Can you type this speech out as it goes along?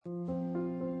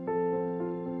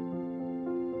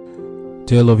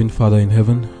Dear loving Father in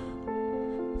heaven,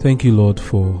 thank you, Lord,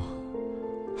 for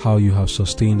how you have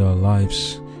sustained our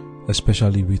lives,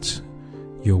 especially with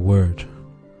your word.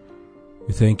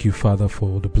 We thank you, Father,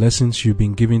 for the blessings you've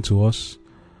been giving to us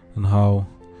and how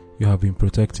you have been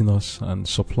protecting us and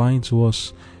supplying to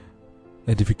us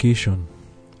edification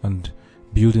and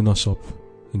building us up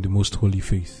in the most holy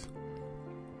faith.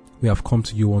 We have come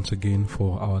to you once again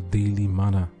for our daily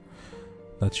manna,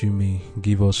 that you may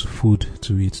give us food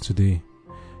to eat today.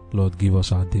 Lord, give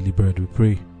us our daily bread, we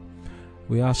pray.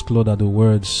 We ask, Lord, that the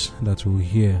words that we will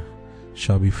hear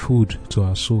shall be food to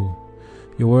our soul.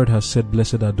 Your word has said,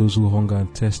 blessed are those who hunger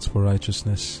and thirst for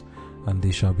righteousness, and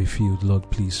they shall be filled. Lord,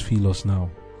 please fill us now.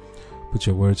 Put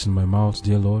your words in my mouth,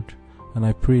 dear Lord, and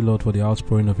I pray, Lord, for the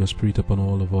outpouring of your Spirit upon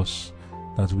all of us,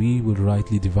 that we would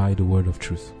rightly divide the word of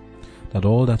truth, that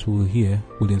all that we will hear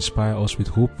will inspire us with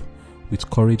hope, with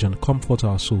courage, and comfort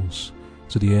our souls,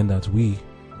 to the end that we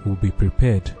will be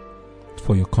prepared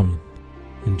for your coming.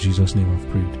 In Jesus' name I've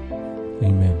prayed.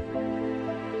 Amen.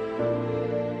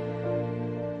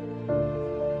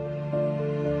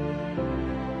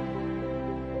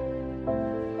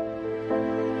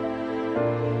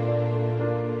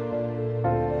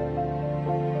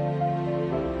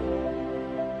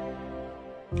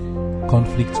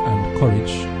 Conflict and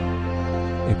Courage,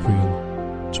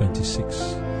 April 26.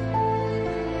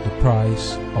 The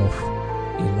Price of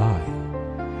a Lie.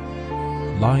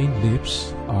 Lying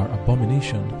lips are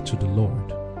abomination to the Lord,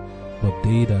 but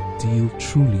they that deal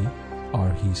truly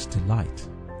are his delight.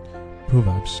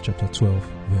 Proverbs chapter 12,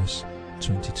 verse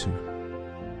 22.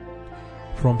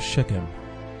 From Shechem,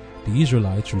 the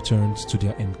Israelites returned to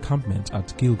their encampment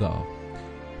at Gilgal.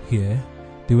 Here,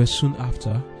 they were soon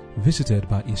after visited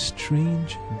by a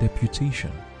strange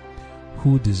deputation,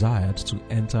 who desired to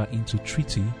enter into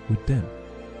treaty with them.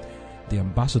 The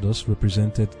ambassadors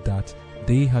represented that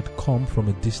they had come from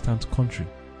a distant country,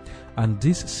 and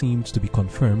this seemed to be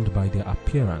confirmed by their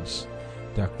appearance.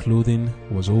 Their clothing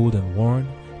was old and worn,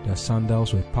 their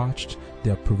sandals were patched,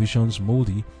 their provisions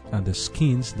moldy, and the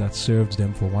skins that served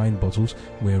them for wine bottles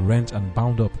were rent and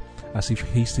bound up, as if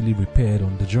hastily repaired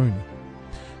on the journey.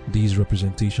 These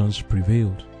representations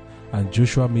prevailed, and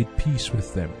Joshua made peace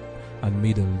with them, and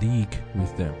made a league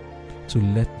with them, to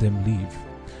let them live.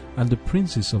 And the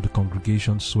princes of the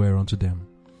congregation sware unto them.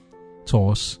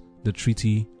 Thus the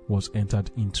treaty was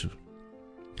entered into.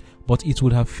 But it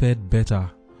would have fared better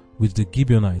with the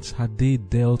Gibeonites had they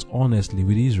dealt honestly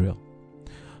with Israel.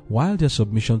 While their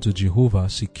submission to Jehovah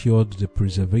secured the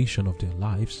preservation of their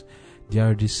lives,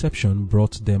 their deception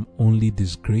brought them only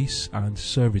disgrace and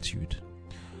servitude.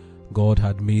 God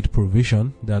had made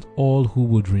provision that all who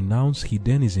would renounce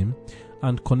heathenism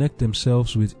and connect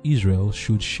themselves with Israel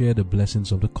should share the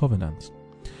blessings of the covenant.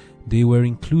 They were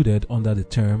included under the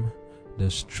term, the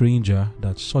stranger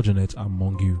that sojourneth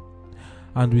among you.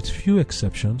 And with few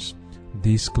exceptions,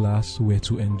 this class were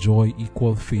to enjoy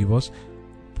equal favors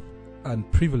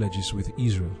and privileges with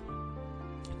Israel.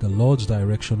 The Lord's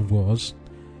direction was,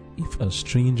 if a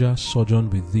stranger sojourn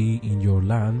with thee in your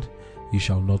land, ye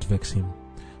shall not vex him.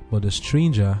 But the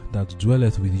stranger that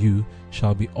dwelleth with you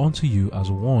shall be unto you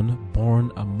as one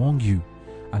born among you,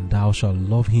 and thou shalt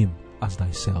love him as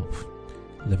thyself.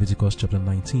 Leviticus chapter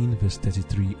 19, verse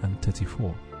 33 and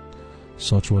 34.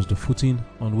 Such was the footing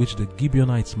on which the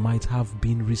Gibeonites might have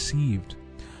been received,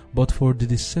 but for the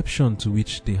deception to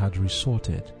which they had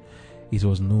resorted, it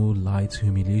was no light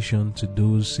humiliation to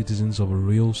those citizens of a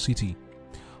real city,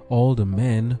 all the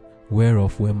men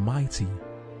whereof were mighty,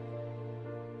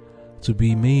 to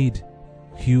be made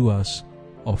hewers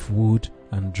of wood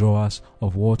and drawers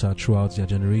of water throughout their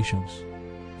generations.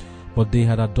 But they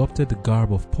had adopted the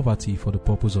garb of poverty for the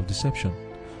purpose of deception,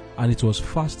 and it was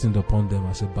fastened upon them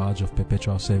as a badge of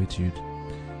perpetual servitude.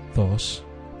 Thus,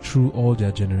 through all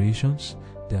their generations,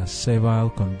 their servile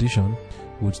condition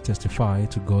would testify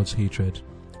to God's hatred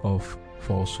of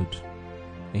falsehood.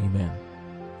 Amen.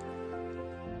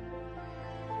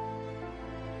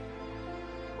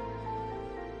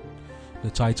 The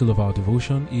title of our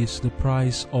devotion is The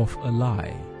Price of a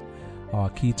Lie. Our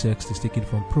key text is taken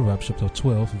from Proverbs chapter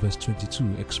 12, verse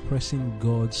 22, expressing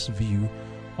God's view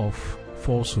of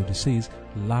falsehood. It says,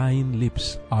 lying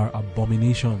lips are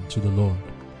abomination to the Lord,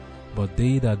 but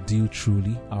they that deal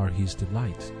truly are his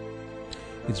delight.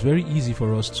 It's very easy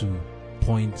for us to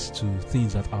point to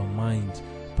things that our mind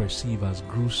perceive as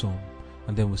gruesome,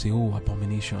 and then we say, oh,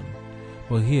 abomination.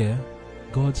 But here,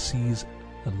 God sees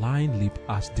a lying lip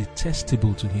as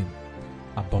detestable to him.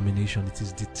 Abomination, it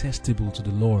is detestable to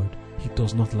the Lord. He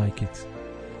does not like it.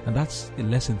 And that's a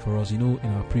lesson for us. In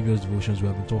our previous devotions, we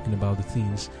have been talking about the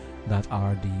things that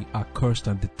are the accursed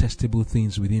and detestable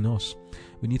things within us.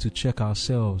 We need to check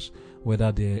ourselves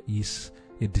whether there is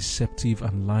a deceptive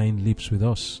and lying lips with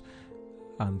us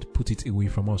and put it away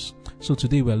from us. So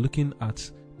today we are looking at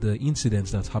the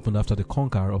incidents that happened after the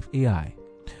conquer of Ai.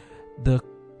 The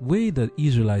way the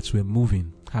Israelites were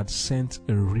moving had sent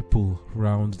a ripple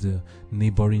round the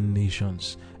neighboring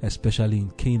nations, especially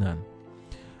in Canaan.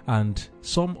 And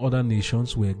some other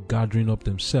nations were gathering up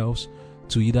themselves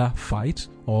to either fight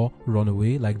or run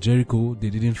away. Like Jericho,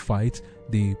 they didn't fight.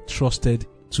 They trusted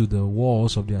to the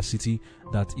walls of their city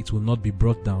that it will not be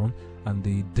brought down, and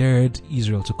they dared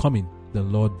Israel to come in. The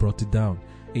Lord brought it down.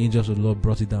 Angels of the Lord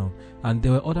brought it down. And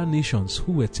there were other nations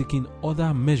who were taking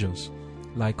other measures,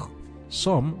 like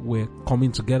some were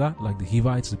coming together, like the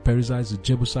Hivites, the Perizzites, the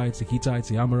Jebusites, the Hittites,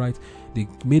 the Amorites. They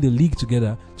made a league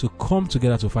together to come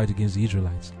together to fight against the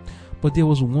Israelites. But there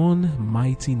was one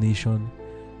mighty nation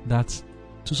that,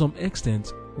 to some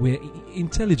extent, were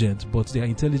intelligent, but their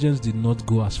intelligence did not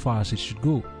go as far as it should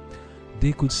go.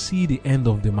 They could see the end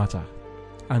of the matter,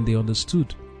 and they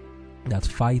understood that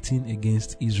fighting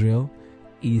against Israel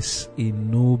is a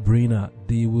no-brainer.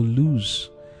 They will lose.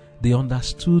 They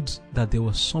understood that there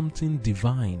was something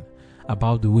divine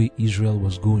about the way Israel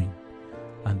was going,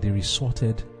 and they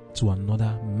resorted to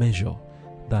another measure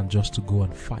than just to go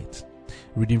and fight.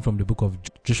 Reading from the book of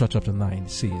Joshua chapter 9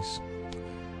 says,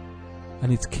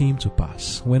 "And it came to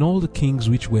pass, when all the kings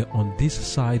which were on this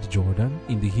side Jordan,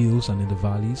 in the hills and in the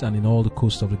valleys, and in all the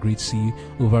coast of the great sea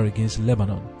over against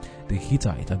Lebanon, the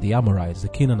Hittite and the Amorites, the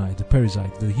Canaanite, the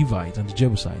Perizzite, the Hivite, and the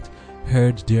Jebusite,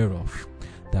 heard thereof,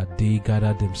 that they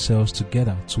gathered themselves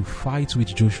together to fight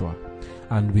with Joshua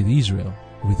and with Israel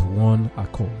with one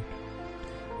accord.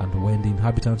 And when the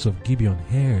inhabitants of Gibeon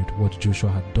heard what Joshua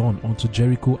had done unto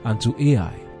Jericho and to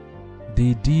Ai,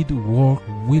 they did walk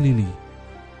willily,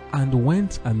 and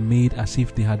went and made as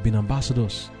if they had been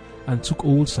ambassadors, and took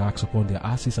old sacks upon their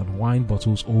asses, and wine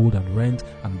bottles old and rent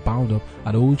and bound up,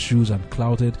 and old shoes and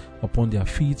clouted upon their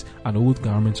feet, and old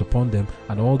garments upon them,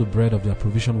 and all the bread of their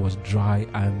provision was dry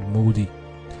and moldy.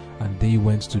 And they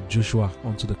went to Joshua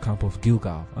unto the camp of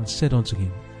Gilgal, and said unto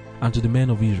him and to the men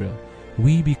of Israel,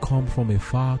 We be come from a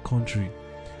far country.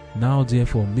 Now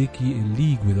therefore make ye a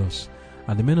league with us.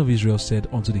 And the men of Israel said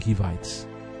unto the Hivites,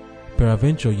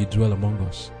 Peradventure ye dwell among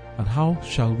us, and how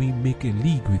shall we make a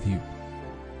league with you?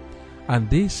 And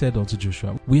they said unto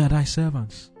Joshua, We are thy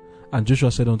servants. And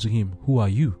Joshua said unto him, Who are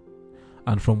you?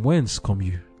 And from whence come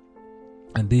you?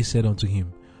 And they said unto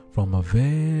him, From a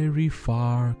very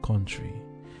far country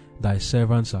thy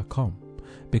servants are come,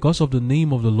 because of the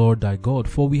name of the Lord thy God,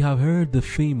 for we have heard the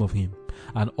fame of him,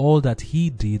 and all that he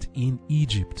did in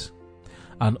Egypt,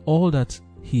 and all that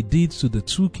he did to the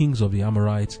two kings of the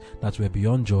Amorites that were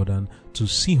beyond Jordan, to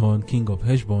Sihon king of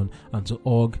Heshbon, and to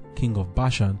Og king of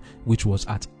Bashan, which was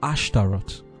at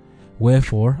Ashtaroth.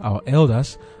 Wherefore our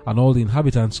elders and all the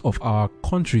inhabitants of our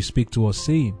country spake to us,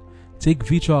 saying, Take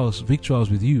victuals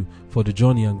with you for the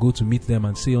journey, and go to meet them,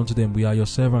 and say unto them, We are your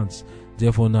servants.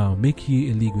 Therefore now make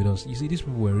ye a league with us." You see, these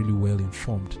people were really well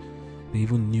informed. They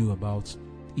even knew about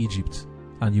Egypt,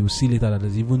 and you will see later that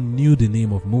they even knew the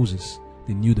name of Moses.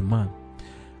 They knew the man.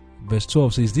 Verse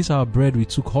 12 says, "This our bread we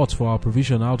took hot for our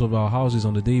provision out of our houses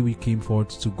on the day we came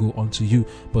forth to go unto you.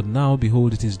 But now,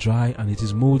 behold, it is dry and it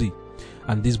is moldy.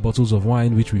 And these bottles of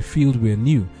wine which we filled were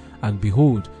new. And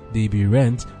behold, they be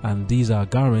rent, and these are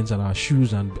garments and our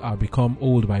shoes, and are become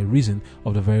old by reason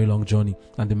of the very long journey.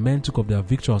 And the men took up their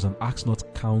victuals, and asked not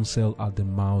counsel at the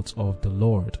mouth of the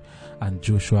Lord. And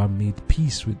Joshua made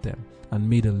peace with them, and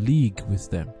made a league with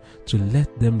them, to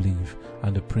let them live.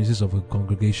 And the princes of the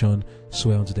congregation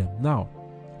swear unto them." Now,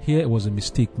 here was a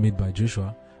mistake made by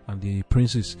Joshua and the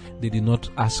princes. They did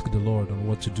not ask the Lord on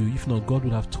what to do. If not, God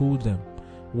would have told them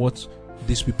what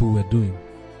these people were doing.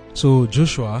 So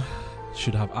Joshua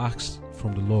should have asked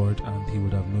from the Lord, and he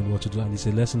would have known what to do. And it's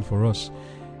a lesson for us.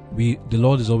 The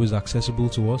Lord is always accessible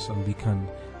to us, and we can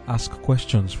ask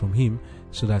questions from him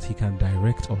so that he can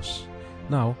direct us.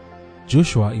 Now,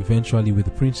 Joshua eventually with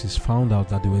the princes found out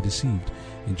that they were deceived.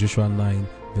 In Joshua 9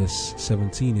 verse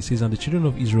 17 it says, "And the children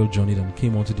of Israel journeyed and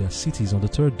came unto their cities on the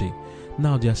third day.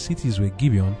 Now their cities were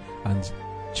Gibeon and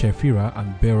Chephirah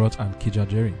and Beeroth and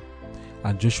Kirjath-jearim.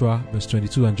 And Joshua, verse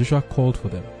 22, "And Joshua called for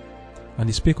them, and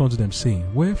he spake unto them, saying,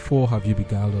 Wherefore have you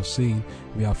beguiled us, saying,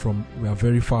 We are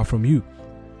very far from you,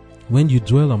 when you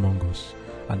dwell among us?"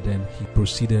 And then he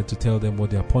proceeded to tell them what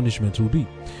their punishment will be.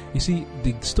 You see,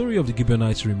 the story of the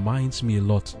Gibeonites reminds me a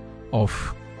lot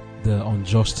of the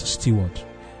unjust steward.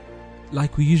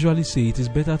 Like we usually say, it is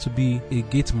better to be a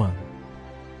gate man,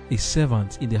 a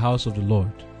servant in the house of the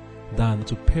Lord, than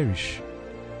to perish.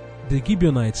 The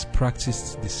Gibeonites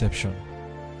practiced deception,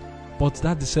 but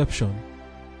that deception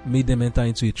made them enter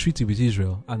into a treaty with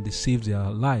Israel, and they saved their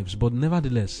lives. But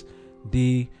nevertheless,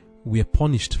 they were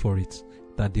punished for it,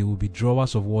 that they would be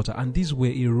drawers of water. And these were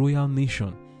a royal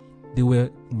nation. They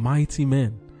were mighty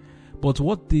men. But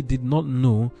what they did not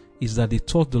know is that they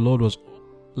thought the Lord was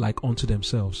like unto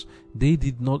themselves. They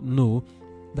did not know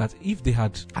that if they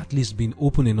had at least been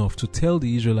open enough to tell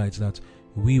the Israelites that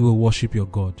we will worship your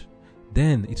God,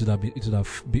 then it would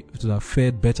have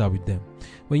fared better with them.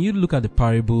 When you look at the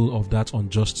parable of that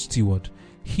unjust steward,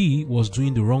 he was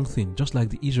doing the wrong thing, just like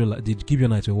the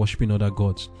Gibeonites were worshiping other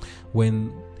gods.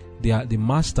 When the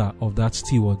master of that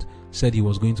steward said he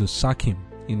was going to sack him,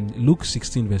 in Luke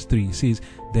 16 verse 3, it says,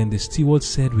 "Then the steward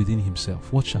said within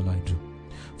himself, What shall I do?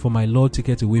 For my Lord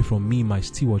taketh away from me my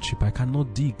stewardship. I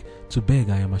cannot dig to beg,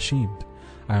 I am ashamed.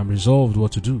 I am resolved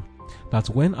what to do, that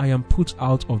when I am put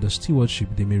out of the stewardship,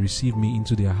 they may receive me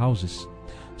into their houses.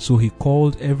 So he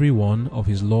called every one of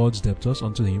his Lord's debtors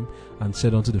unto him, and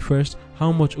said unto the first,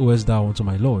 How much owest thou unto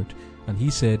my Lord? And he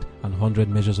said, 100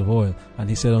 measures of oil. And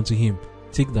he said unto him,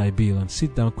 Take thy bill, and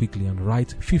sit down quickly, and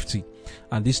write 50.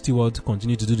 And this steward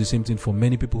continued to do the same thing for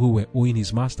many people who were owing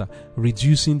his master,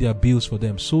 reducing their bills for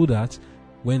them, so that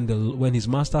when his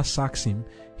master sacks him,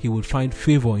 he would find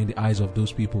favor in the eyes of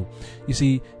those people. You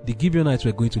see, the Gibeonites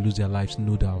were going to lose their lives,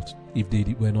 no doubt, if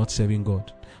they were not serving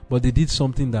God. But they did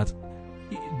something that,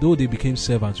 though they became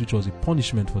servants, which was a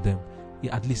punishment for them,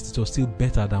 at least it was still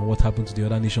better than what happened to the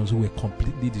other nations who were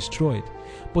completely destroyed.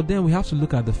 But then we have to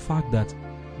look at the fact that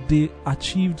they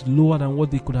achieved lower than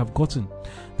what they could have gotten.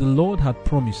 The Lord had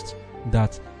promised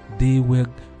that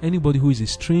anybody who is a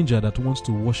stranger that wants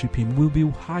to worship him will be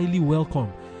highly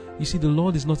welcome. You see, the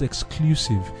Lord is not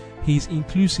exclusive, he is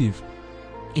inclusive.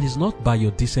 It is not by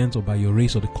your descent or by your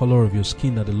race or the color of your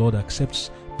skin that the Lord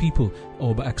accepts people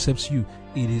or accepts you.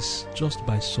 It is just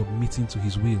by submitting to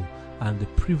his will and the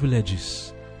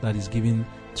privileges that is given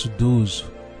to those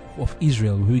of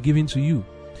Israel will be given to you.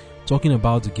 Talking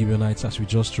about the Gibeonites, as we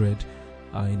just read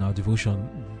in our devotion,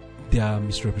 their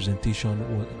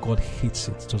misrepresentation, God hates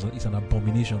it. It's an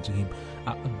abomination to him.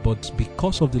 But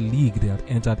because of the league they had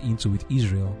entered into with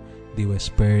Israel, they were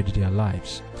spared their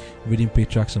lives. Reading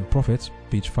Patriarchs and Prophets,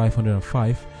 page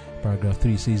 505, paragraph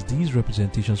 3 says, These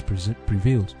representations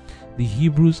prevailed. The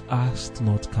Hebrews asked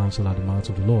not counsel at the mouth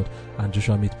of the Lord, and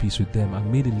Joshua made peace with them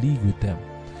and made a league with them.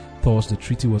 Thus the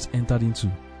treaty was entered into.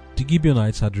 The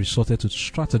Gibeonites had resorted to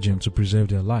stratagem to preserve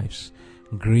their lives.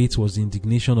 Great was the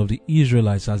indignation of the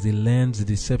Israelites as they learned the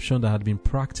deception that had been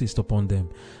practiced upon them,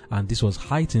 and this was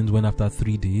heightened when after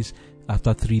 3 days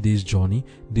journey,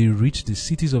 they reached the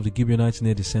cities of the Gibeonites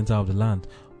near the center of the land.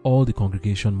 All the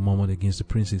congregation murmured against the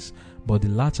princes, but the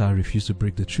latter refused to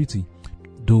break the treaty,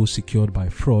 though secured by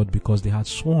fraud, because they had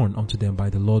sworn unto them by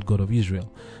the Lord God of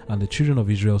Israel, and the children of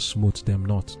Israel smote them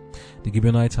not. The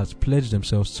Gibeonites had pledged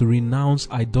themselves to renounce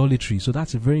idolatry. So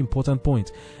that's a very important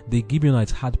point. The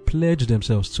Gibeonites had pledged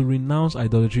themselves to renounce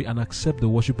idolatry and accept the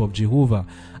worship of Jehovah,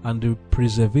 and the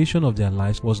preservation of their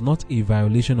lives was not a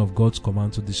violation of God's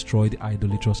command to destroy the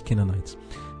idolatrous Canaanites.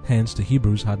 Hence the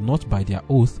Hebrews had not by their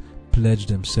oath pledged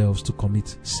themselves to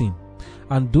commit sin.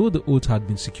 And though the oath had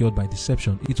been secured by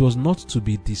deception, it was not to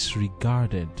be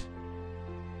disregarded.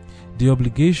 The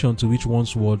obligation to which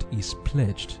one's word is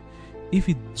pledged, if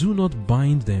it do not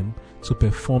bind them to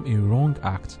perform a wrong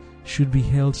act, should be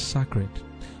held sacred.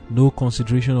 No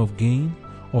consideration of gain,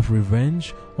 of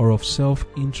revenge, or of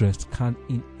self-interest can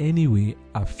in any way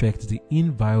affect the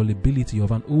inviolability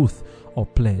of an oath or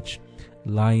pledge.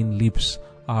 Lying lips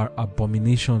are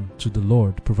abomination to the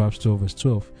Lord. Proverbs 12 verse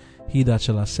 12. He that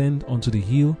shall ascend unto the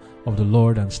hill of the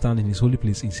Lord and stand in his holy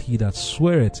place is he that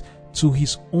sweareth to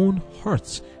his own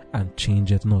hurt and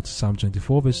changeth not. Psalm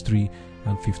 24 verse 3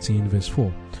 and 15 verse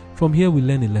 4. From here we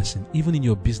learn a lesson, even in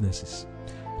your businesses.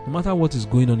 No matter what is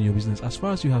going on in your business, as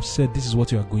far as you have said this is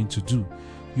what you are going to do,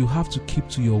 you have to keep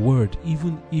to your word,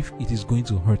 even if it is going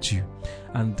to hurt you.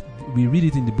 And we read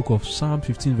it in the book of Psalm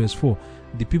 15 verse 4.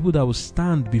 The people that will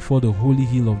stand before the holy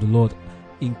hill of the Lord,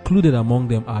 included among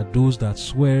them are those that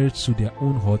swear to their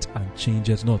own hurt and change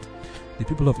it not. The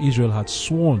people of Israel had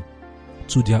sworn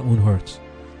to their own hurt,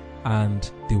 and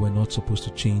they were not supposed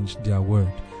to change their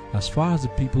word. As far as the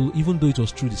people, even though it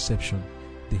was true deception,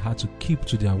 they had to keep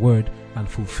to their word and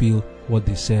fulfill what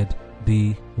they said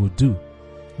they would do.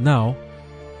 Now,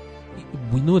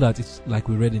 we know that it's like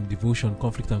we read in Devotion,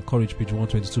 Conflict and Courage, page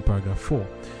 122, paragraph 4.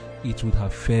 It would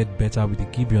have fared better with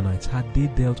the Gibeonites had they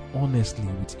dealt honestly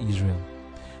with Israel.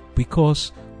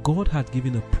 Because God had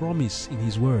given a promise in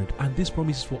his word, and this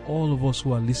promise is for all of us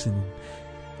who are listening.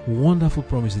 Wonderful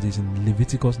promise it is in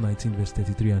Leviticus 19 verse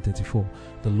 33 and 34.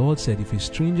 The Lord said, if a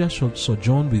stranger shall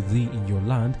sojourn with thee in your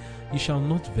land, ye shall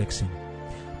not vex him.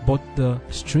 But the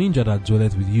stranger that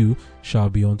dwelleth with you shall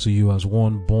be unto you as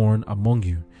one born among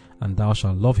you, and thou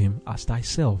shalt love him as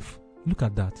thyself. Look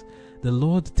at that. The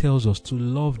Lord tells us to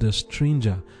love the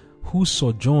stranger who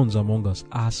sojourns among us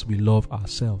as we love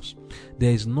ourselves.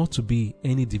 There is not to be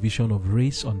any division of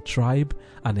race and tribe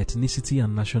and ethnicity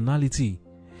and nationality.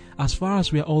 As far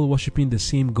as we are all worshipping the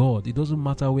same God, it doesn't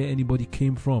matter where anybody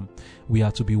came from. We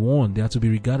are to be one. They are to be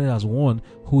regarded as one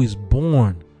who is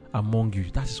born among you.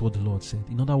 That is what the Lord said.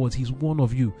 In other words, He's one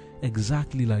of you,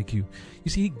 exactly like you. You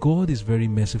see, God is very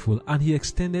merciful, and He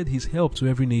extended His help to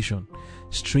every nation.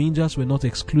 Strangers were not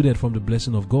excluded from the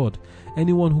blessing of God.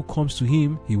 Anyone who comes to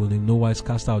Him, He will in no wise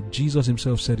cast out. Jesus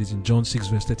Himself said it in John 6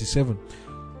 verse 37.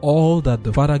 All that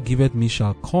the Father giveth me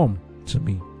shall come to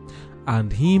me,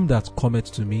 and him that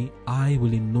cometh to me I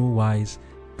will in no wise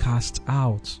cast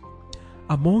out.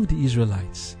 Among the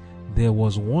Israelites, there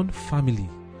was one family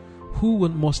who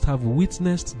must have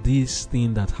witnessed this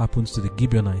thing that happens to the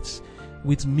Gibeonites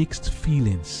with mixed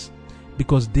feelings,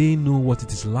 because they know what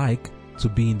it is like to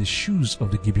be in the shoes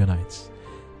of the Gibeonites.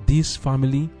 This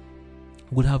family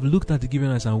would have looked at the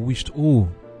Gibeonites and wished, oh,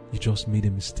 you just made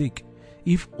a mistake.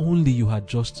 If only you had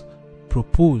just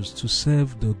proposed to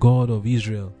serve the God of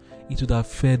Israel, it would have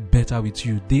fared better with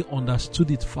you. They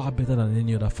understood it far better than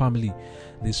any other family.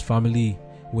 This family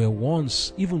were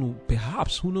once, even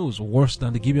perhaps, who knows, worse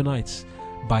than the Gibeonites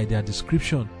by their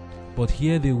description. But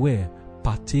here they were,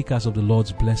 partakers of the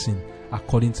Lord's blessing,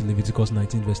 according to Leviticus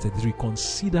 19 verse 33,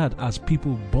 considered as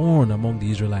people born among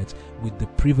the Israelites with the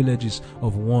privileges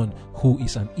of one who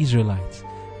is an Israelite.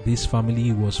 This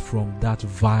family was from that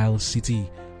vile city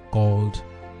called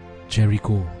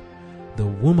Jericho. The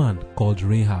woman called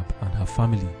Rahab and her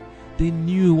family, they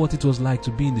knew what it was like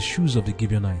to be in the shoes of the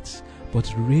Gibeonites.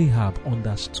 But Rahab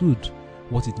understood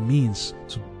what it means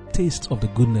to taste of the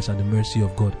goodness and the mercy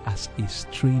of God as a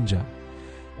stranger.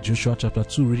 Joshua chapter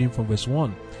 2, reading from verse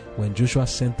 1. When Joshua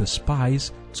sent the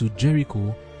spies to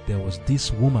Jericho, there was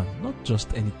this woman, not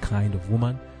just any kind of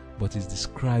woman, but is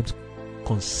described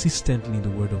consistently in the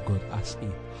word of God as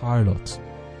a harlot.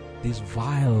 This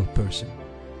vile person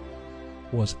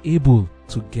was able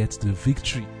to get the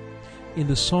victory. In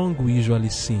the song we usually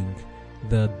sing,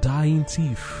 the dying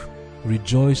thief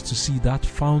rejoiced to see that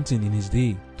fountain in his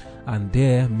day, and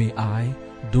there may I,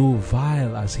 though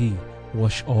vile as he,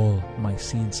 wash all my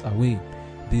sins away.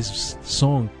 This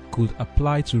song could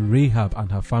apply to Rahab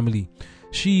and her family.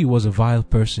 She was a vile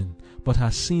person, but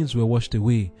her sins were washed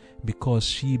away because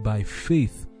she by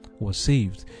faith was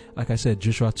saved. Like I said,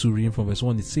 Joshua 2 reading from verse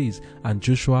 1, it says, and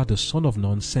Joshua the son of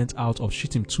Nun sent out of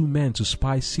Shittim 2 men to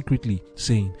spy secretly,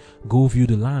 saying, go view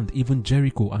the land, even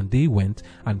Jericho. And they went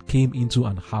and came into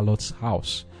an harlot's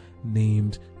house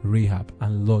named Rahab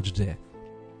and lodged there.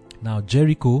 Now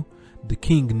Jericho, the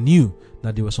king knew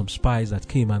that there were some spies that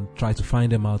came and tried to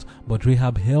find them out, but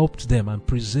Rahab helped them and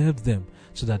preserved them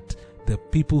so that the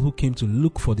people who came to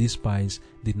look for these spies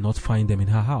did not find them in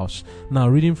her house. Now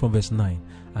reading from verse 9,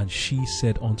 and she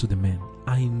said unto the men,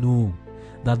 I know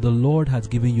that the Lord hath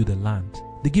given you the land.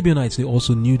 The Gibeonites, they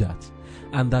also knew that,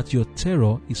 and that your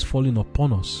terror is falling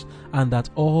upon us, and that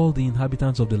all the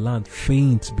inhabitants of the land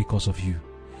faint because of you.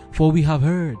 For we have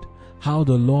heard how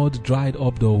the Lord dried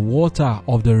up the water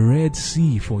of the Red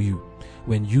Sea for you,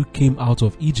 when you came out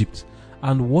of Egypt,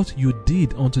 and what you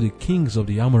did unto the kings of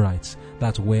the Amorites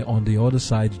that were on the other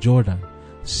side Jordan,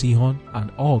 Sihon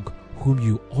and Og, whom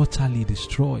you utterly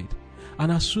destroyed.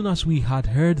 And as soon as we had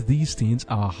heard these things,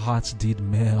 our hearts did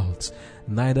melt,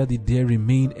 neither did there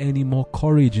remain any more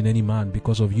courage in any man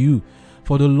because of you.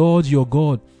 For the Lord your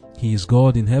God, He is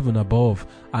God in heaven above,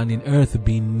 and in earth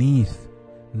beneath.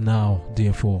 Now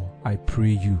therefore I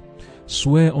pray you,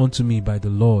 swear unto me by the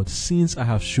Lord, since I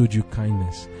have showed you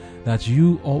kindness, that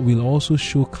you will also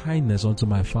show kindness unto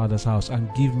my father's house,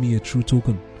 and give me a true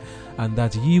token, and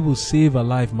that ye will save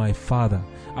alive my father,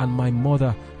 and my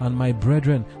mother, and my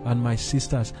brethren, and my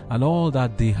sisters, and all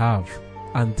that they have,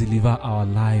 and deliver our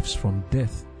lives from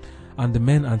death. And the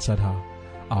men answered her,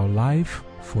 our life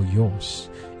for yours.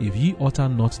 If ye utter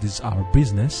not this our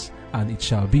business, and it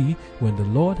shall be, when the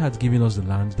Lord hath given us the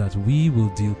land, that we will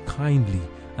deal kindly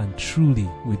and truly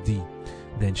with thee.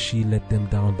 Then she let them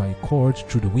down by a cord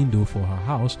through the window, for her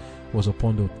house was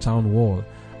upon the town wall,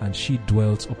 and she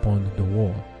dwelt upon the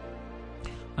wall.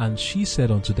 And she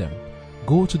said unto them,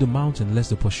 go to the mountain,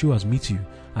 lest the pursuers meet you,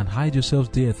 and hide yourselves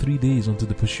there 3 days until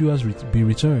the pursuers be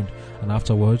returned, and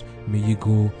afterward may ye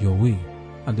go your way.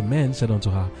 And the men said unto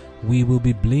her, we will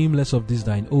be blameless of this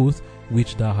thine oath,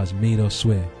 which thou hast made us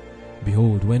swear.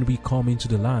 Behold, when we come into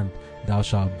the land, thou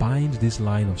shalt bind this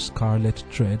line of scarlet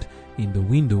thread in the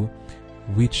window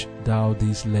which thou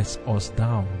didst let us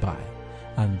down by,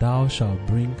 and thou shalt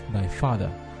bring thy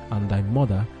father and thy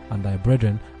mother and thy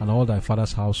brethren and all thy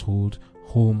father's household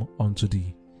home unto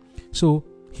thee. So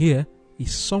here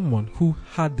is someone who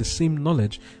had the same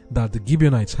knowledge that the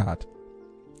Gibeonites had.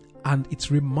 And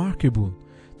it's remarkable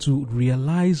to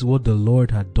realize what the Lord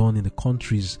had done in the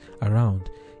countries around.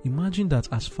 Imagine that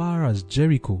as far as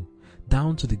Jericho,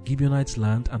 down to the Gibeonites'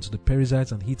 land and to the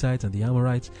Perizzites and Hittites and the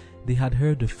Amorites, they had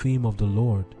heard the fame of the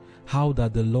Lord. How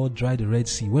that the Lord dried the Red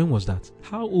Sea. When was that?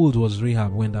 How old was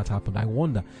Rahab when that happened? I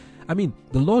wonder. I mean,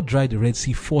 the Lord dried the Red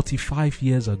Sea 45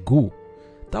 years ago.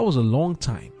 That was a long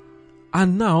time.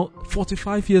 And now,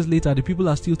 45 years later, the people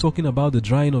are still talking about the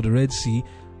drying of the Red Sea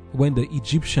when the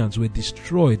Egyptians were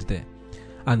destroyed there.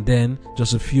 And then,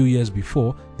 just a few years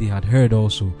before, they had heard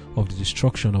also of the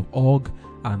destruction of Og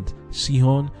and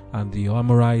Sihon and the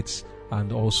Amorites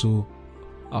and also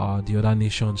the other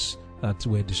nations that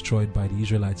were destroyed by the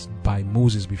Israelites by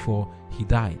Moses before he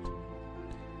died.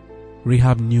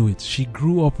 Rahab knew it. She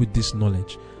grew up with this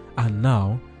knowledge, and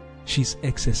now she's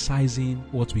exercising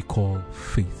what we call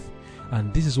faith.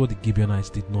 And this is what the Gibeonites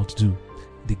did not do.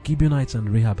 The Gibeonites and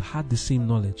Rahab had the same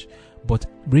knowledge, but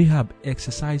Rahab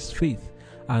exercised faith.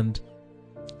 And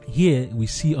here we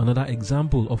see another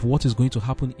example of what is going to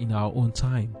happen in our own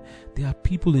time. There are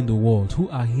people in the world who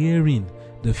are hearing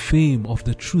the fame of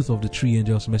the truth of the three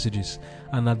angels' messages,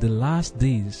 and at the last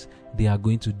days they are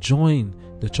going to join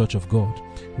the church of God.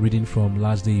 Reading from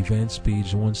Last Day Events,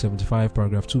 page 175,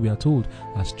 paragraph 2, we are told,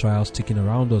 as trials ticking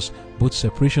around us, both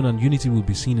separation and unity will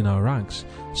be seen in our ranks.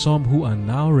 Some who are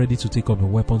now ready to take up the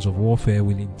weapons of warfare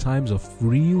will in times of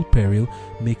real peril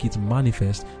make it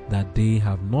manifest that they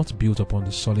have not built upon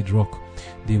the solid rock.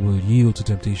 They will yield to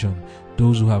temptation.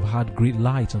 Those who have had great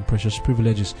light and precious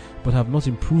privileges but have not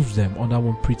improved them under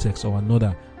one pretext or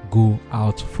another go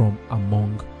out from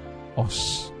among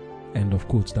us. End of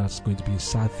quote. That's going to be a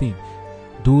sad thing.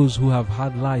 Those who have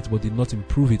had light but did not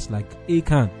improve it, like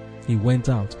Achan, he went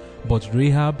out, but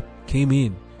Rahab came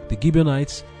in. The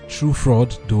Gibeonites, through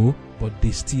fraud though, but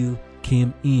they still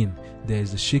came in. There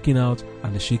is the shaking out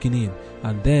and the shaking in.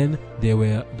 And then there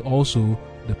were also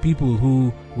the people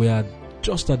who were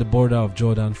just at the border of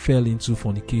Jordan, fell into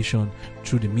fornication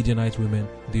through the Midianite women.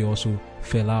 They also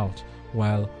fell out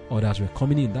while others were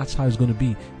coming in. That's how it's going to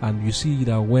be. And you see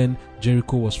that when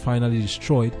Jericho was finally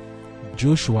destroyed,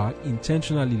 Joshua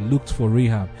intentionally looked for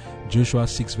Rahab. Joshua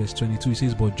 6 verse 22, it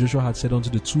says, "But Joshua had said unto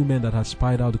the two men that had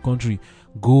spied out the country,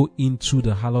 Go into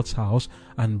the harlot's house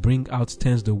and bring out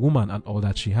thence the woman and all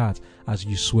that she had, as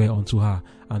you swear unto her.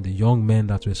 And the young men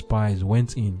that were spies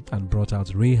went in and brought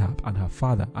out Rahab and her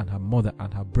father and her mother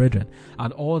and her brethren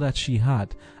and all that she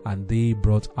had. And they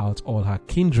brought out all her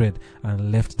kindred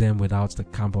and left them without the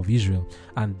camp of Israel.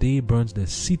 And they burnt the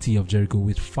city of Jericho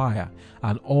with fire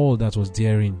and all that was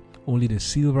therein. Only the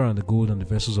silver and the gold and the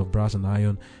vessels of brass and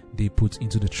iron they put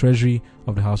into the treasury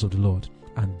of the house of the Lord.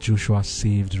 And Joshua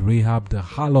saved Rahab the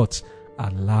harlot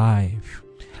alive,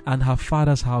 and her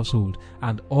father's household,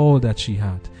 and all that she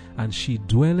had. And she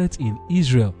dwelleth in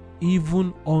Israel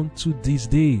even unto this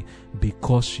day,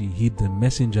 because she hid the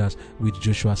messengers which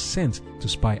Joshua sent to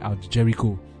spy out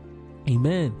Jericho."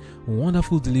 Amen.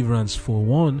 Wonderful deliverance for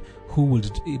one who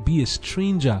would be a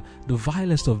stranger, the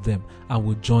vilest of them, and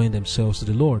would join themselves to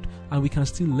the Lord. And we can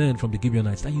still learn from the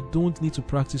Gibeonites that you don't need to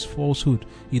practice falsehood.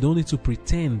 You don't need to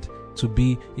pretend to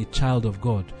be a child of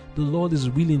God. The Lord is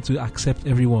willing to accept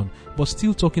everyone. But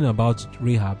still talking about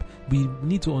Rahab, we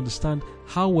need to understand,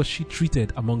 how was she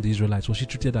treated among the Israelites? Was she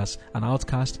treated as an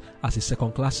outcast, as a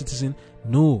second-class citizen?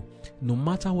 No. No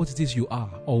matter what it is you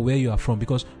are or where you are from,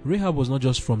 because Rahab was not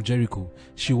just from Jericho,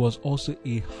 she was also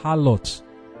a harlot.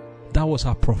 That was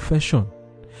her profession.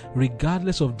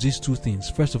 Regardless of these two things,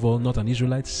 first of all, not an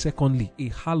Israelite, secondly, a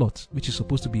harlot, which is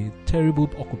supposed to be a terrible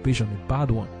occupation, a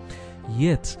bad one.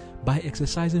 Yet, by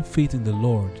exercising faith in the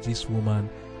Lord, this woman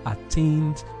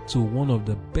attained to one of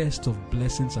the best of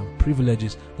blessings and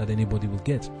privileges that anybody will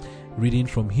get. Reading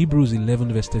from Hebrews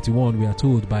 11 verse 31, we are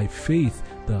told, "By faith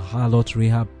the harlot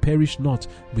Rahab perished not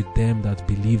with them that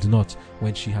believed not,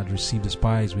 when she had received the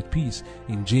spies with peace."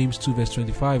 In James 2 verse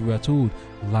 25, we are told,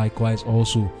 "Likewise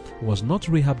also was not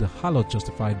Rahab the harlot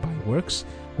justified by works,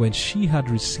 when she had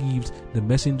received the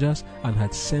messengers and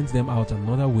had sent them out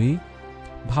another way?"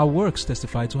 Her works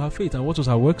testified to her faith. And what was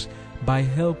her works? By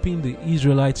helping the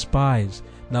Israelite spies.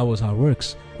 That was her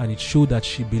works. And it showed that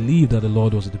she believed that the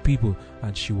Lord was with the people,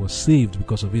 and she was saved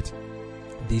because of it.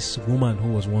 This woman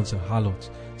who was once a harlot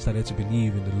started to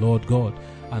believe in the Lord God.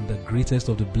 And the greatest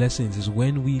of the blessings is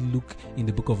when we look in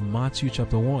the book of Matthew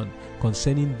chapter 1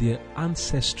 concerning the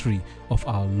ancestry of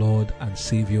our Lord and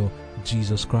Savior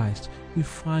Jesus Christ. We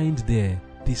find there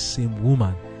this same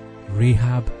woman,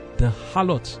 Rahab the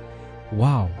harlot.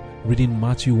 Wow. Reading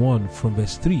Matthew 1 from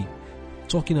verse 3,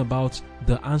 talking about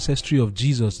the ancestry of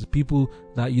Jesus, the people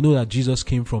that you know that Jesus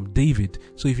came from David.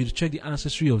 So if you check the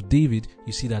ancestry of David,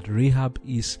 you see that Rahab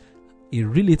is a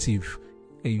relative,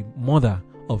 a mother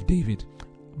of David.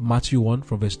 Matthew 1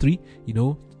 from verse 3,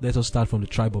 let us start from the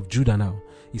tribe of Judah now.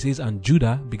 He says, and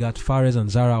Judah begat Phares and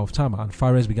Zerah of Tamar, and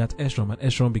Phares begat Esrom, and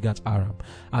Esrom begat Aram.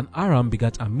 And Aram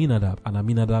begat Aminadab, and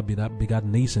Aminadab begat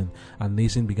Nason, and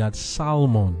Nason begat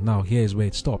Salmon. Now here is where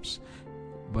it stops.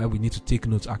 But we need to take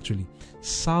notes actually.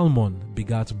 Salmon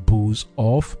begat Boaz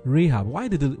of Rahab. Why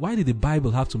did the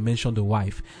Bible have to mention the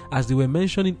wife? As they were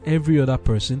mentioning every other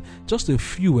person, just a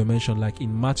few were mentioned, like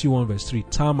in Matthew 1 verse 3,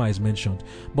 Tamar is mentioned.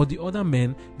 But the other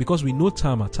men, because we know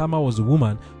Tamar was the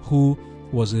woman who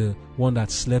was a one that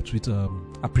slept with,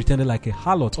 pretended like a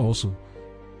harlot also,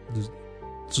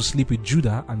 to sleep with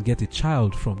Judah and get a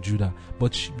child from Judah.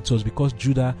 But it was because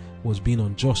Judah was being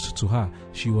unjust to her.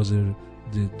 She was the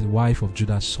wife of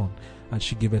Judah's son, and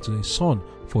she gave birth to a son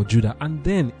for Judah. And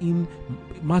then in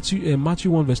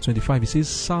Matthew 1 verse 25, it says,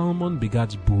 Salmon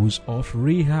begat Boaz of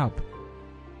Rahab.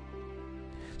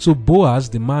 So Boaz,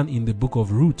 the man in the book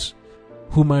of Ruth,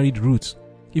 who married Ruth,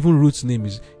 even Ruth's name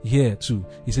is here too.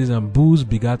 He says, and Boaz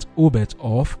begat Obed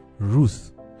of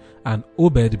Ruth, and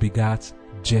Obed begat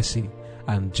Jesse,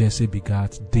 and Jesse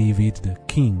begat David the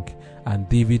king, and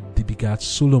David begat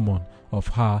Solomon of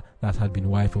her that had been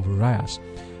wife of Uriah.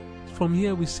 From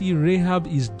here we see Rahab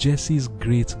is Jesse's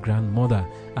great-grandmother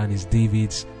and is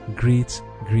David's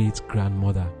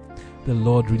great-great-grandmother. The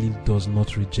Lord really does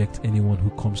not reject anyone who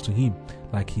comes to him.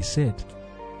 Like he said,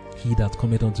 he that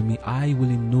cometh unto me, I will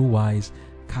in no wise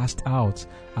cast out.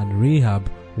 And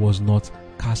Rahab was not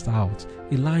cast out.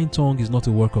 A lying tongue is not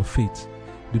a work of faith.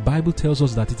 The Bible tells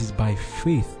us that it is by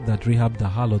faith that Rahab the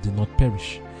harlot did not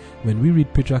perish. When we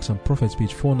read Patriarchs and Prophets,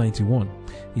 page 491,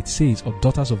 it says, or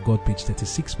Daughters of God, page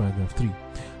 36, paragraph 3,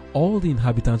 all the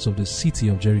inhabitants of the city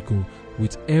of Jericho,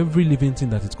 with every living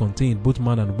thing that it contained, both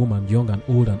man and woman, young and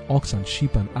old, and ox and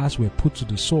sheep and ass, were put to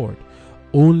the sword.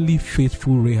 Only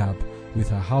faithful Rahab with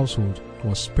her household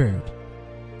was spared.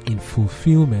 In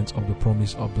fulfillment of the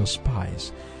promise of the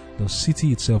spies, the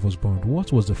city itself was burned.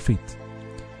 What was the fate?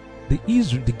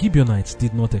 The Gibeonites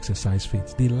did not exercise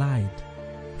faith. They lied.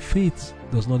 Faith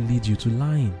does not lead you to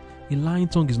lying. A lying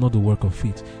tongue is not the work of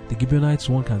faith. The Gibeonites,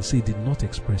 one can say, did not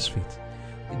express faith.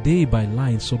 They, by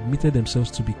lying, submitted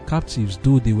themselves to be captives,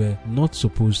 though they were not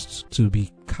supposed to be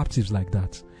captives like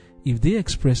that. If they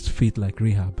expressed faith like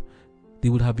Rahab, they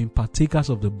would have been partakers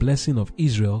of the blessing of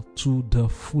Israel to the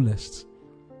fullest.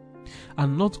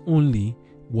 And not only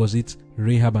was it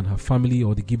Rahab and her family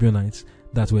or the Gibeonites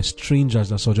that were strangers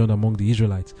that sojourned among the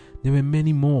Israelites, there were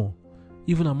many more.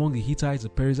 Even among the Hittites, the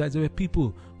Perizzites, there were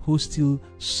people who still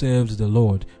served the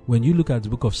Lord. When you look at the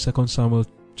book of 2 Samuel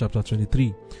chapter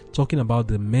 23, talking about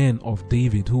the men of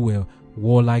David who were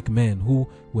warlike men, who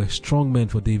were strong men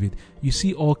for David, you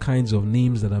see all kinds of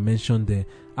names that are mentioned there.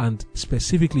 And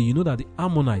specifically, you know that the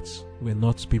Ammonites were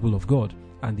not people of God,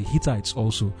 and the Hittites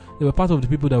also. They were part of the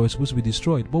people that were supposed to be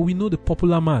destroyed. But we know the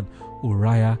popular man,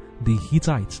 Uriah the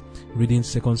Hittite. Reading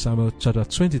 2 Samuel chapter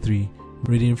 23,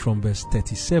 reading from verse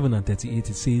 37 and 38,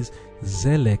 it says,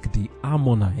 Zelek the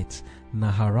Ammonite,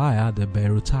 Nahariah the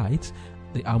Beerothite,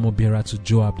 the armor bearer to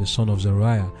Joab the son of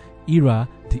Zeruiah, Ira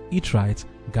the Hittite,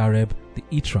 Gareb the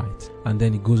Hittite. And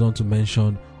then it goes on to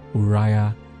mention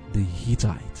Uriah the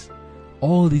Hittite.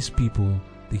 All these people,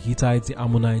 the Hittites, the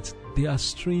Ammonites, they are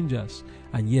strangers,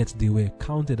 and yet they were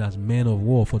counted as men of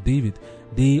war for David.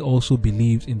 They also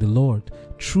believed in the Lord.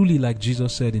 Truly, like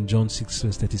Jesus said in John 6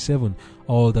 verse 37,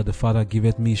 all that the Father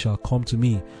giveth me shall come to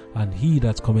me, and he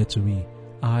that cometh to me,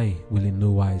 I will in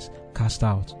no wise cast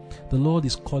out. The Lord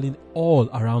is calling all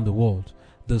around the world.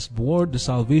 This word, the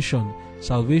salvation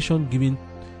given,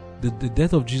 the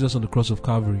death of Jesus on the cross of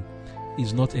Calvary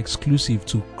is not exclusive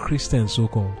to Christians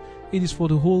so-called. It is for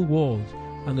the whole world.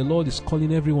 And the Lord is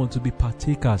calling everyone to be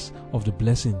partakers of the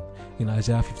blessing. In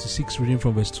Isaiah 56, reading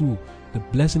from verse 2, the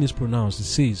blessing is pronounced. It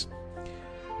says,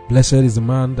 Blessed is the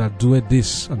man that doeth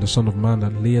this, and the son of man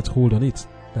that layeth hold on it,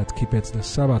 that keepeth the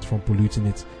Sabbath from polluting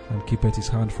it, and keepeth his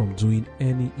hand from doing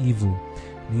any evil.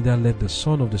 Neither let the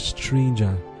son of the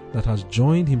stranger that has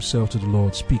joined himself to the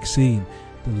Lord speak, saying,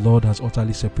 The Lord has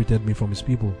utterly separated me from his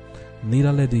people.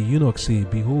 Neither let the eunuch say,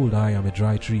 Behold, I am a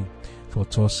dry tree. For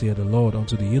thus saith the Lord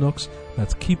unto the eunuchs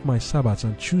that keep my Sabbaths,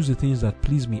 and choose the things that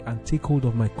please me, and take hold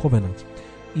of my covenant.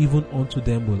 even unto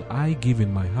them will I give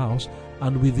in my house,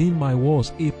 and within my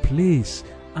walls a place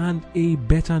and a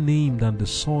better name than the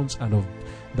sons and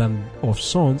of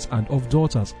sons and of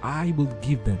daughters. I will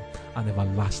give them an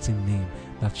everlasting name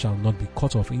that shall not be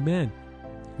cut off. Amen.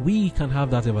 We can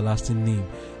have that everlasting name.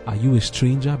 Are you a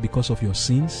stranger because of your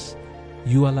sins?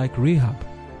 You are like Rahab.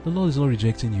 The Lord is not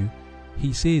rejecting you.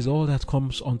 He says, all that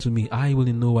comes unto me, I will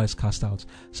in no wise cast out.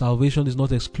 Salvation is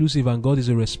not exclusive, and God is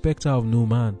a respecter of no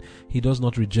man. He does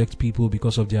not reject people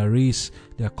because of their race,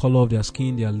 their color of their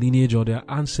skin, their lineage, or their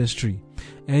ancestry.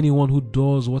 Anyone who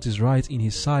does what is right in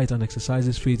his sight and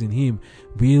exercises faith in him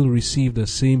will receive the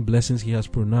same blessings he has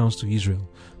pronounced to Israel.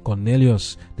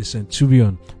 Cornelius, the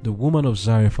centurion, the woman of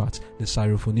Zarephath, the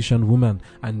Syrophoenician woman,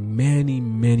 and many,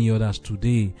 many others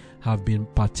today have been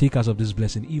partakers of this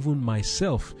blessing. Even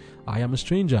myself, I am a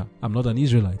stranger. I'm not an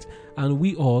Israelite. And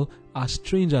we all are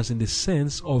strangers in the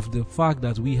sense of the fact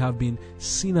that we have been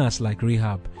sinners like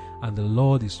Rahab, and the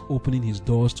Lord is opening his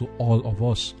doors to all of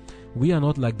us. We are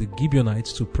not like the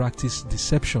Gibeonites to practice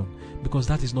deception, because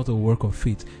that is not a work of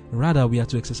faith. Rather, we are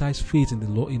to exercise faith in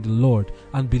the Lord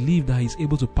and believe that he is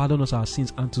able to pardon us our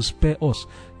sins and to spare us.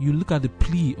 You look at the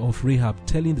plea of Rahab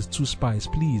telling the two spies,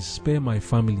 please spare my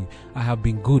family. I have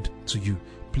been good to you.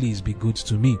 Please be good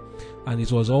to me. And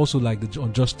it was also like the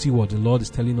unjust steward. The Lord is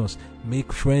telling us,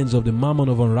 make friends of the mammon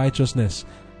of unrighteousness.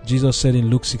 Jesus said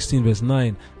in Luke 16 verse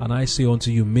 9, and I say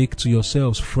unto you, make to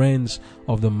yourselves friends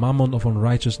of the mammon of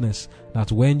unrighteousness,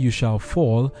 that when you shall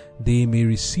fall, they may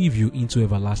receive you into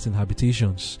everlasting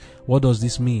habitations. What does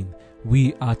this mean?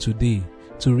 We are today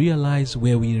to realize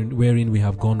wherein we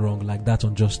have gone wrong, like that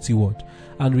unjust steward,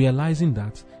 and realizing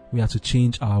that we are to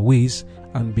change our ways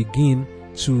and begin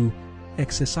to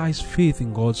exercise faith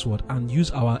in God's word and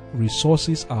use our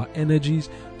resources, our energies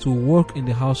to work in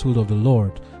the household of the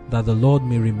Lord, that the Lord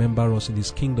may remember us in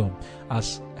his kingdom.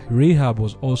 As Rahab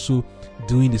was also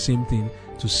doing the same thing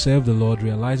to serve the Lord,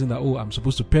 realizing that, oh, I'm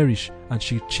supposed to perish, and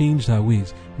she changed her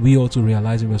ways. We also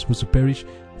realizing we're supposed to perish,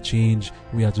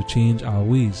 we are to change our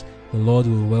ways. The Lord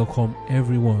will welcome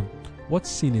everyone. What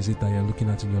sin is it that you're looking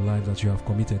at in your life that you have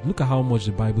committed? Look at how much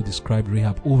the Bible described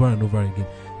Rahab over and over again.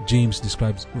 James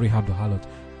describes Rahab the harlot.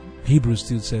 Hebrews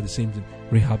still said the same thing,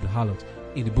 Rahab the harlot.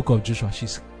 In the book of Joshua,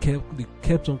 they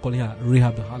kept on calling her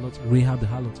Rahab the harlot, Rahab the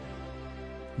harlot,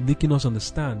 making us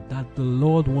understand that the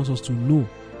Lord wants us to know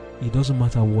it doesn't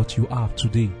matter what you are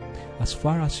today. As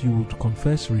far as you would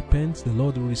confess, repent, the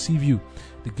Lord will receive you.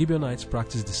 The Gibeonites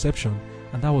practiced deception,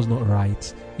 and that was not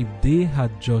right. If they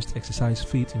had just exercised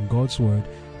faith in God's word,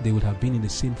 they would have been in the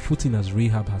same footing as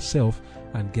Rahab herself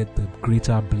and get the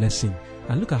greater blessing.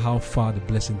 And look at how far the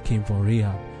blessing came from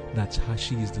Rahab, that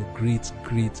she is the great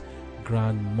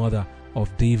grandmother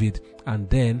of David, and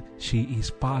then she is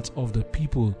part of the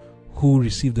people who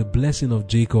received the blessing of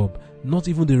Jacob. Not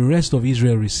even the rest of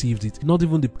Israel received it. Not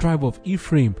even the tribe of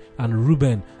Ephraim and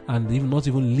Reuben, and even not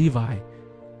even Levi.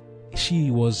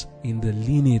 She was in the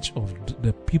lineage of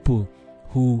the people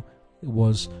who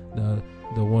was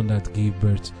the one that gave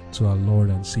birth to our Lord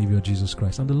and Savior Jesus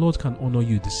Christ. And the Lord can honor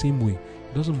you the same way.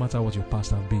 It doesn't matter what your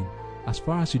past have been. As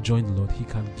far as you join the Lord, he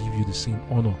can give you the same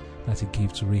honor that he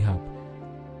gave to Rahab.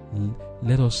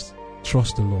 Let us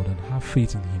trust the Lord and have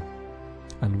faith in him,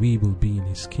 and we will be in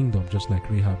his kingdom just like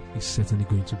Rahab is certainly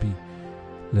going to be.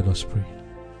 Let us pray.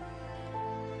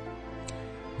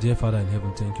 Dear Father in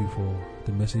heaven, thank you for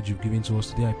the message you've given to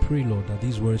us today. I pray, Lord, that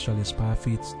these words shall inspire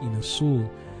faith in a soul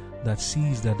that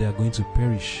sees that they are going to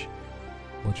perish,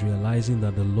 but realizing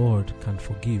that the Lord can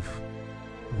forgive,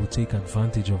 will take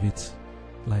advantage of it.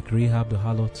 Like Rahab the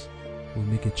harlot, will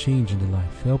make a change in the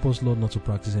life. Help us, Lord, not to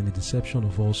practice any deception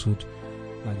or falsehood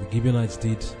like the Gibeonites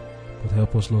did, but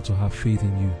help us, Lord, to have faith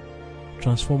in you.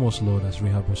 Transform us, Lord, as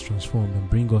Rahab was transformed, and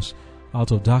bring us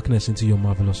out of darkness into your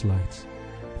marvelous light.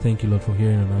 Thank you, Lord, for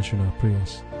hearing and answering our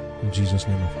prayers. In Jesus'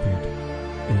 name I've prayed.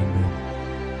 Amen.